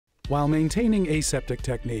While maintaining aseptic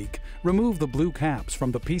technique, remove the blue caps from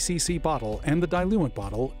the PCC bottle and the diluent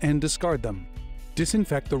bottle and discard them.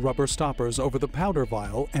 Disinfect the rubber stoppers over the powder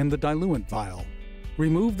vial and the diluent vial.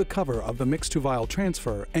 Remove the cover of the mix-to-vial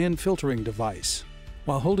transfer and filtering device.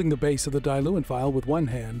 While holding the base of the diluent vial with one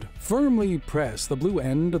hand, firmly press the blue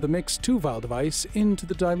end of the mix-to-vial device into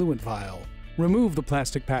the diluent vial. Remove the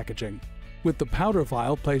plastic packaging. With the powder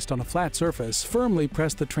vial placed on a flat surface, firmly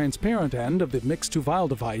press the transparent end of the mix-to-vial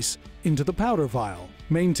device into the powder vial.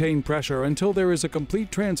 Maintain pressure until there is a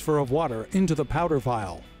complete transfer of water into the powder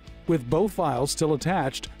vial. With both vials still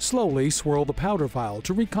attached, slowly swirl the powder vial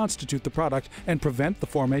to reconstitute the product and prevent the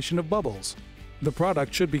formation of bubbles. The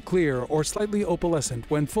product should be clear or slightly opalescent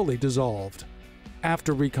when fully dissolved.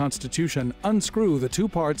 After reconstitution, unscrew the two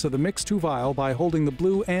parts of the mix-to-vial by holding the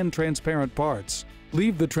blue and transparent parts.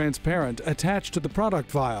 Leave the transparent attached to the product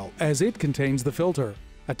vial as it contains the filter.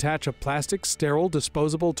 Attach a plastic, sterile,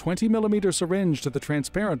 disposable 20mm syringe to the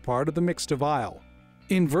transparent part of the mix-to-vial.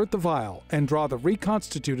 Invert the vial and draw the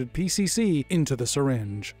reconstituted PCC into the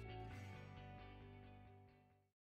syringe.